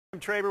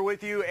Traber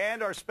with you,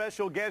 and our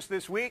special guest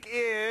this week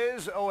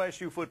is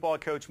OSU football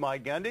coach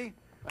Mike Gundy.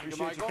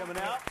 Appreciate you coming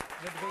out.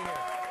 Good to be here.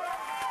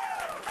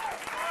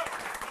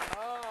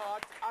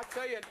 I'll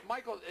tell you,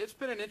 Michael, it's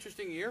been an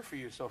interesting year for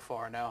you so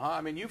far now, huh?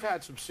 I mean, you've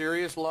had some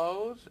serious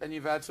lows, and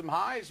you've had some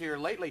highs here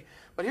lately.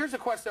 But here's a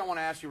question I want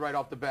to ask you right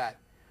off the bat.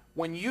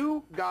 When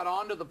you got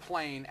onto the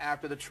plane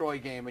after the Troy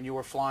game and you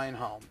were flying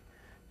home,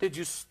 did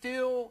you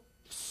still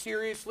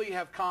seriously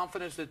have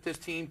confidence that this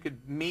team could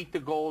meet the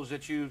goals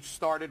that you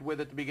started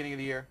with at the beginning of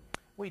the year?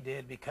 We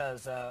did,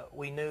 because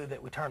we knew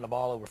that we turned the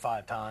ball over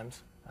 5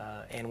 times,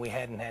 and we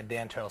hadn't had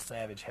Dantrell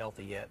Savage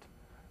healthy yet.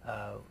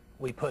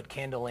 We put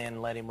Kendall in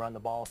and let him run the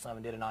ball some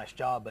and did a nice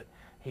job, but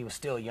he was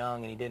still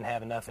young and he didn't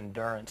have enough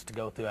endurance to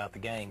go throughout the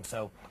game.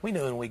 So we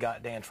knew when we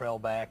got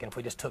Dantrell back, and if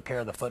we just took care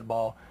of the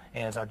football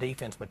and as our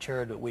defense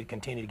matured, that we'd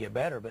continue to get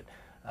better. But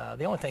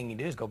the only thing you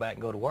do is go back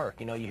and go to work.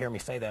 You know, you hear me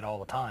say that all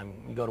the time.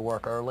 You go to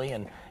work early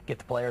and get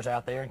the players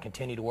out there and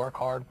continue to work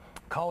hard.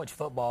 College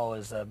football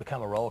has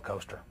become a roller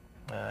coaster.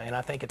 And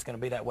I think it's going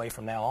to be that way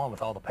from now on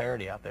with all the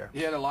parity out there.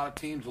 You had a lot of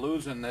teams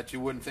losing that you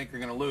wouldn't think are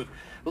going to lose.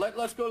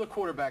 Let's go to the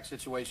quarterback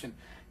situation.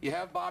 You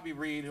have Bobby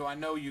Reed, who I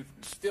know you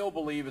still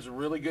believe is a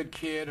really good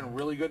kid and a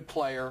really good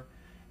player,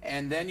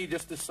 and then you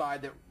just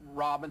decide that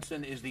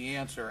Robinson is the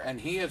answer, and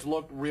he has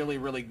looked really,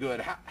 really good.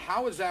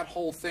 How is that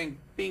whole thing,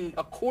 being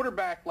a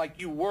quarterback like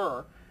you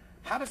were,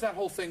 how does that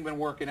whole thing been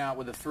working out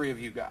with the three of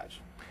you guys?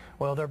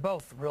 Well, they're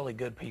both really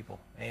good people,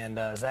 and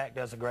Zach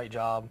does a great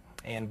job,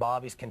 and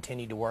Bobby's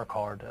continued to work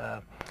hard.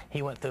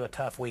 He went through a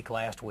tough week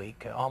last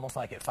week, almost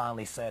like it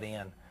finally set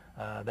in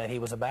that he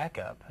was a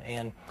backup.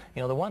 And,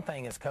 you know, the one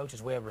thing as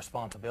coaches we have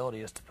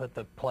responsibility is to put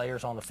the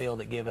players on the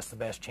field that give us the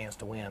best chance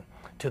to win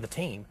to the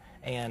team.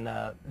 And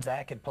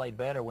Zach had played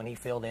better when he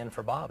filled in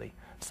for Bobby.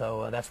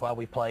 So that's why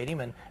we played him,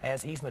 and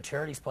as he's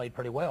matured, he's played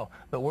pretty well.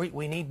 But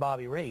we need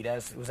Bobby Reed,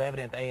 as was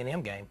evident at the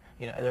A&M game.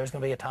 You know, there's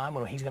going to be a time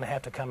when he's going to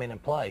have to come in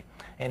and play.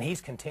 And he's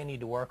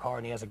continued to work hard,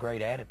 and he has a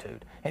great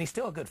attitude. And he's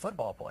still a good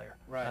football player.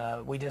 Right.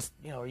 We just,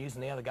 you know, are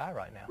using the other guy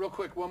right now. Real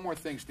quick, one more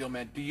thing,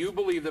 Steelman. Do you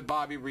believe that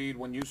Bobby Reed,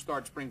 when you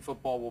start spring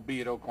football, will be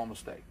at Oklahoma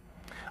State?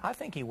 I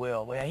think he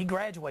will. Well, he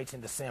graduates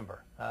in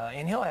December,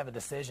 and he'll have a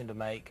decision to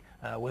make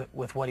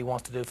with what he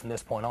wants to do from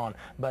this point on.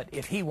 But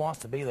if he wants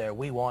to be there,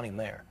 we want him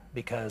there,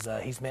 because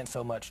he's meant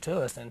so much to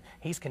us, and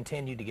he's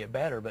continued to get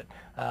better. But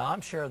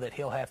I'm sure that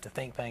he'll have to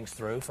think things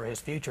through for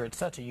his future. It's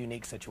such a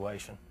unique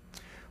situation.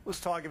 Let's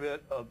talk a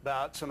bit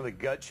about some of the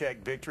gut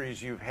check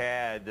victories you've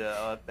had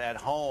at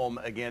home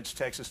against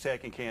Texas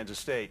Tech and Kansas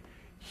State.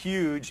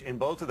 Huge in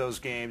both of those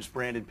games,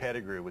 Brandon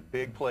Pettigrew, with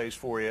big plays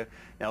for you.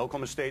 Now,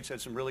 Oklahoma State's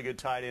had some really good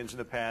tight ends in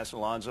the past,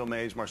 Alonzo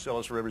Mays,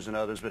 Marcellus Rivers, and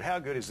others. But how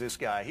good is this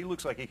guy? He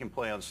looks like he can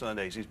play on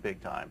Sundays. He's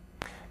big time.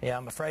 Yeah,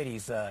 I'm afraid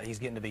he's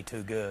getting to be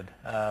too good.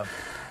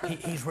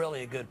 He's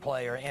really a good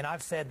player. And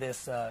I've said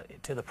this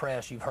to the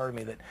press. You've heard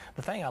me, that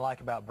the thing I like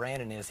about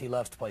Brandon is he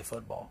loves to play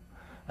football.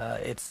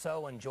 It's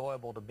so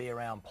enjoyable to be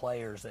around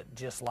players that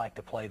just like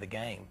to play the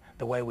game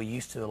the way we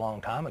used to a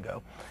long time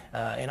ago.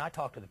 And I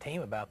talked to the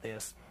team about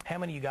this. How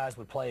many of you guys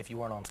would play if you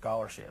weren't on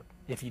scholarship,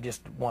 if you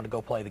just wanted to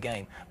go play the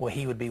game? Well,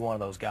 he would be one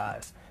of those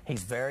guys.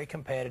 He's very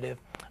competitive.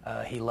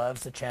 He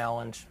loves the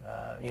challenge.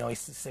 You know, he's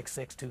 6'6",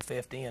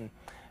 250, and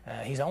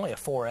he's only a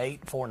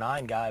 4'8",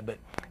 4'9" guy, but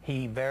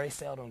he very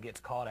seldom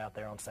gets caught out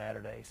there on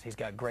Saturdays. He's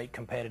got great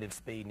competitive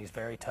speed, and he's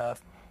very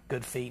tough,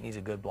 good feet, and he's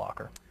a good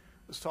blocker.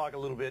 Let's talk a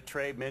little bit.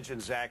 Trey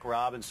mentioned Zach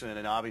Robinson,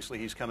 and obviously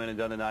he's come in and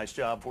done a nice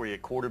job for you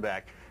at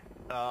quarterback.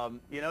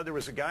 You know, there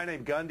was a guy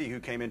named Gundy who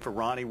came in for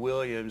Ronnie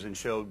Williams and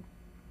showed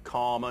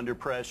calm under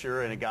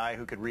pressure, and a guy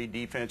who could read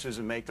defenses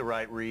and make the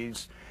right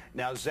reads.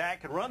 Now,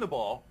 Zach can run the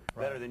ball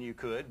better than you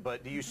could,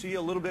 but do you see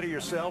a little bit of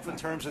yourself in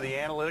terms of the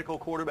analytical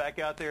quarterback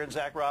out there in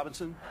Zach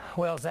Robinson?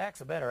 Well, Zach's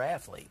a better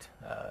athlete.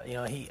 You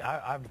know,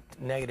 I've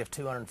negative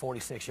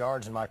 246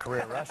 yards in my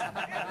career rushing.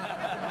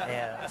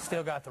 And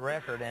still got the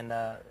record,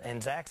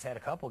 and Zach's had a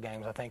couple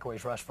games, I think, where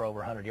he's rushed for over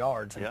 100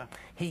 yards. And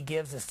he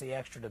gives us the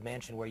extra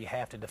dimension where you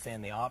have to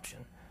defend the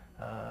option.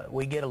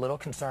 We get a little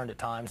concerned at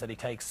times that he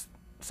takes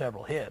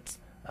several hits.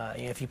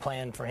 If you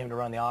plan for him to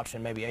run the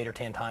option maybe 8 or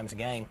 10 times a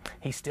game,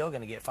 he's still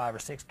going to get 5 or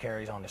 6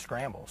 carries on the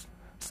scrambles.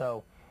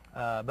 So,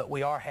 but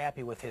we are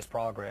happy with his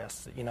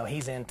progress. You know,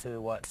 he's into,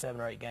 what, 7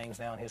 or 8 games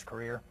now in his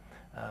career,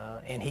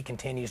 and he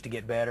continues to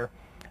get better.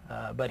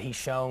 But he's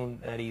shown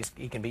that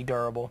he can be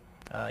durable.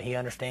 He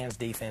understands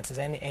defenses,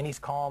 and he's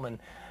calm. And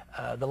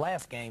the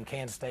last game,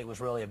 Kansas State, was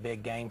really a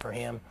big game for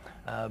him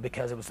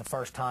because it was the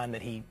first time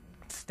that he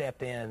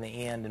stepped in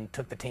the end and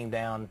took the team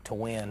down to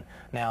win.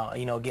 Now,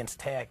 you know, against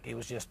Tech, it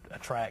was just a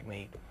track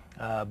meet.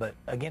 But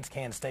against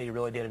Kansas State, he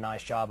really did a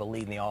nice job of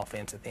leading the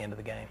offense at the end of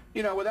the game.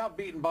 You know, without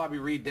beating Bobby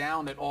Reed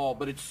down at all,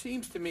 but it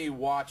seems to me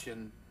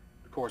watching,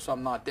 of course,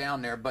 I'm not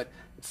down there, but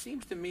it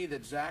seems to me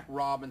that Zach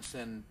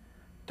Robinson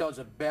does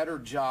a better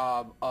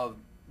job of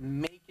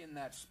making in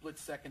that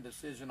split-second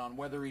decision on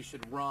whether he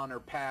should run or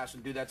pass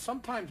and do that.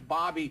 Sometimes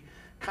Bobby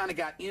kind of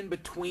got in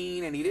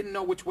between, and he didn't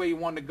know which way he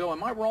wanted to go.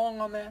 Am I wrong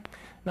on that?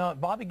 No,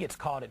 Bobby gets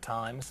caught at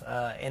times,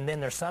 and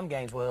then there's some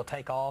games where he'll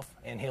take off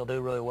and he'll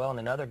do really well, and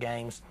in other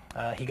games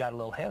he got a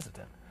little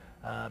hesitant.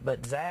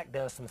 But Zach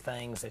does some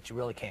things that you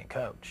really can't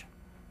coach.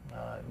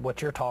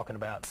 What you're talking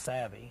about,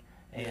 savvy,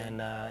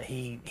 and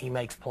he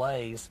makes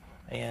plays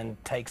and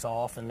takes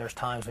off, and there's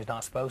times he's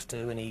not supposed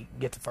to, and he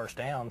gets a first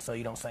down, so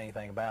you don't say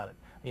anything about it.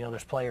 You know,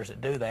 there's players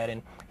that do that,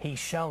 and he's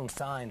shown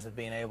signs of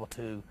being able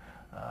to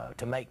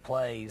make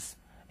plays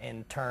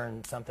and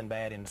turn something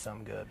bad into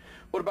something good.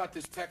 What about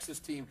this Texas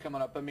team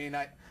coming up? I mean,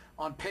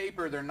 on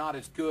paper, they're not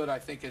as good, I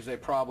think, as they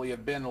probably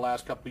have been the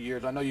last couple of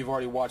years. I know you've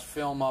already watched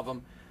film of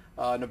them.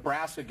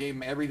 Nebraska gave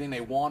them everything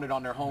they wanted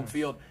on their home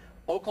field.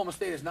 Oklahoma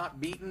State has not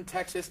beaten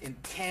Texas in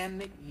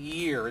 10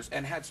 years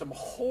and had some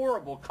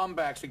horrible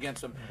comebacks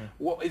against them.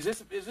 Well, is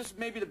this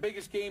maybe the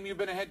biggest game you've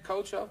been a head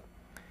coach of?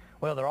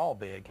 Well, they're all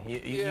big.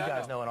 You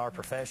guys know in our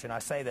profession, I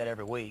say that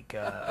every week.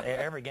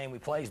 Every game we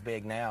play is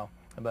big now,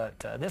 but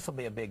this will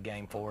be a big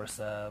game for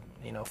us.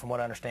 You know, from what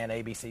I understand,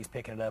 ABC's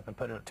picking it up and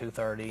putting it at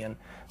 2:30, and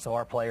so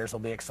our players will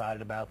be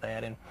excited about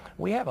that. And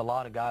we have a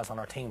lot of guys on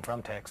our team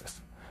from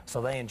Texas,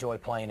 so they enjoy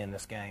playing in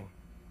this game.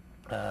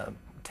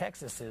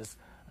 Texas is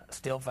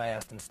still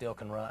fast and still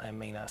can run. I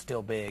mean,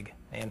 still big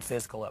and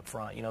physical up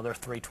front. You know, they're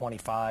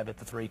 325 at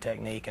the 3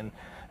 technique, and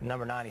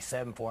number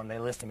 97 for him. They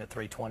list him at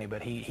 320,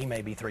 but he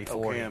may be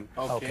 340.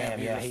 Ocam,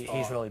 yeah,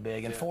 he's really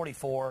big. And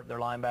 44, their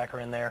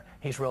linebacker in there,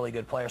 he's a really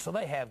good player. So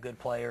they have good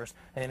players.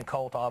 And then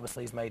Colt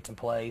obviously has made some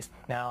plays.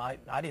 Now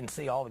I didn't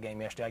see all the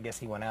game yesterday. I guess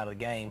he went out of the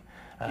game.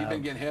 He's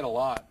been getting hit a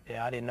lot.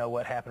 Yeah, I didn't know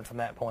what happened from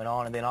that point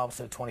on. And then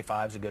obviously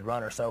 25 is a good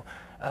runner. So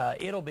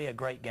it'll be a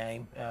great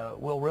game.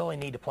 We'll really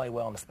need to play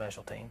well in the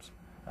special teams.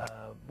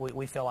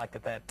 We feel like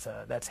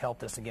that's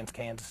helped us against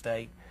Kansas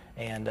State,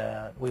 and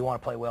we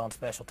want to play well in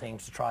special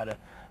teams to try to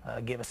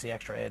give us the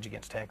extra edge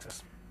against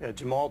Texas. Yeah,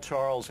 Jamal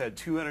Charles had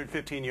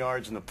 215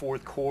 yards in the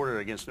fourth quarter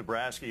against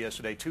Nebraska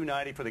yesterday,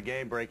 290 for the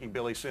game, breaking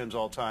Billy Sims'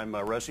 all-time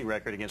rushing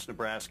record against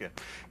Nebraska.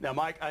 Now,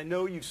 Mike, I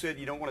know you've said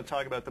you don't want to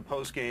talk about the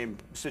post-game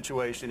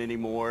situation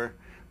anymore,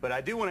 but I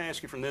do want to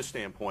ask you from this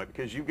standpoint,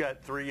 because you've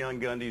got 3 young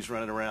Gundys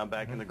running around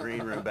back in the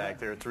green room back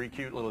there, 3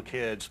 cute little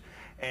kids.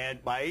 And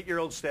my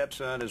 8-year-old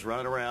stepson is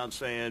running around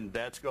saying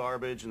that's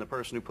garbage and the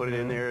person who put it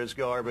in there is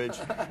garbage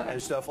and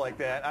stuff like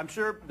that. I'm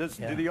sure, do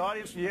the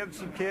audience, do you have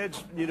some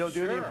kids, you know,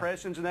 doing the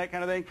impressions and that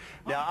kind of thing?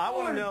 Now, I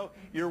want to know,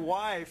 your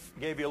wife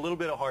gave you a little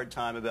bit of hard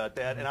time about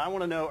that, and I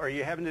want to know, are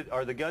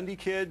the Gundy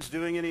kids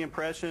doing any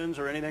impressions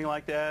or anything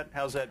like that?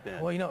 How's that been?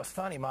 Well, you know, it's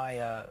funny,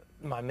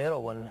 my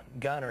middle one,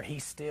 Gunner, he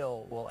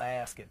still will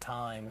ask at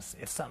times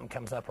if something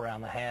comes up around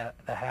the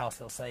house,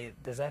 he'll say,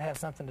 does that have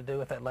something to do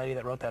with that lady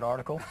that wrote that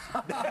article?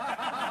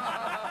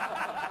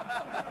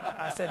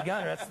 I said,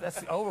 Gunner,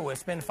 that's over with.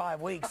 It's been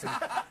 5 weeks.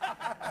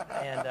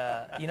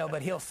 And you know,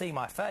 but he'll see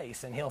my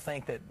face, and he'll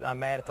think that I'm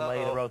mad at the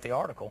lady that wrote the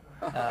article.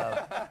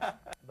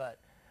 But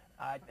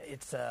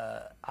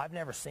I've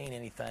never seen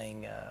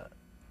anything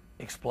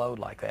explode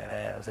like that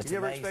has. It's you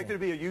never amazing. expected to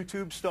be a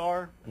YouTube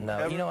star? No.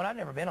 Ever? You know, and I've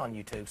never been on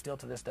YouTube, still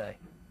to this day.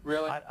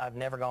 Really? I've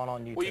never gone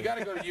on YouTube. Well, you got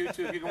to go to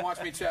YouTube. You can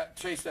watch me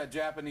chase that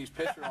Japanese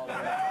pitcher all the way.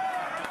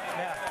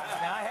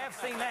 Now, I have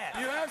seen that.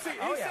 You have seen?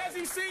 He says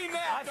he's seen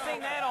that. I've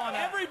seen that on.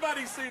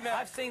 Everybody's seen that.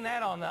 I've seen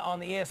that on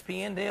the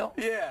ESPN deal.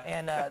 Yeah.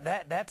 And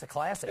that's a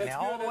classic. That's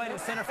now all good, the way to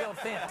isn't the center field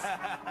fence.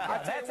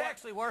 That's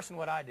actually worse than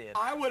what I did.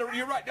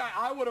 You're right.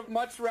 I would have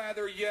much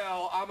rather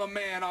yell, "I'm a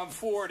man, I'm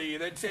 40,"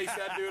 than chase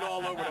that dude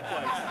all over the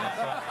place.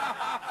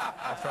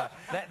 That's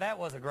right. That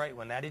was a great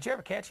one. Now, did you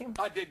ever catch him?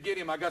 I did get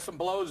him. I got some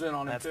blows in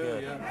on him, That's too.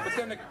 good. Yeah. But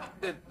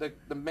then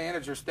the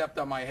manager stepped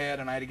on my head,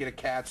 and I had to get a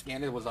CAT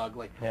scan. It was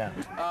ugly.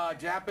 Yeah.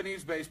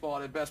 Japanese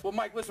baseball at best. Well,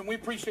 Mike, listen, we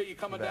appreciate you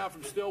coming down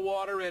from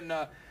Stillwater, and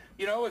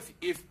you know,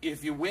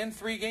 if you win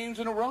 3 games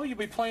in a row, you'll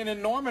be playing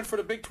in Norman for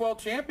the Big 12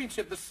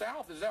 championship. The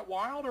South, is that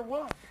wild or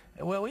what?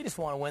 Well, we just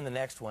want to win the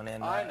next one,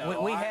 and I know.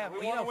 we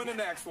want to win the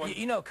next one.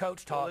 You know,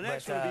 Coach talk. Well, the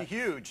next one would be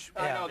huge.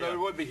 I know, it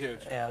would be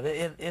huge. Yeah,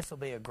 this will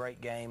be a great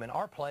game, and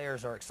our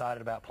players are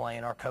excited about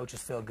playing. Our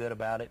coaches feel good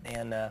about it,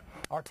 and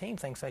our team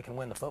thinks they can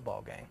win the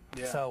football game.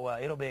 Yeah. So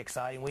it'll be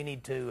exciting. We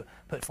need to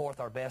put forth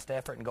our best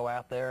effort and go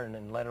out there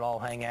and let it all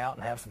hang out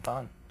and have some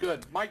fun.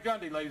 Good. Mike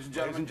Gundy, ladies and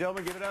gentlemen. Ladies and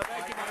gentlemen, give it up.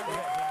 Thank you, Mike.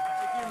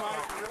 Thank you,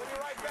 Mike. We'll be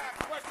right back.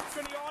 Questions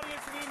from the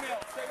audience and email.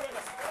 Stay with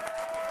us.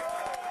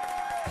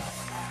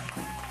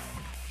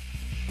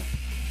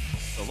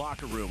 The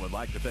Locker Room would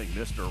like to thank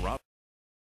Mr. Rob.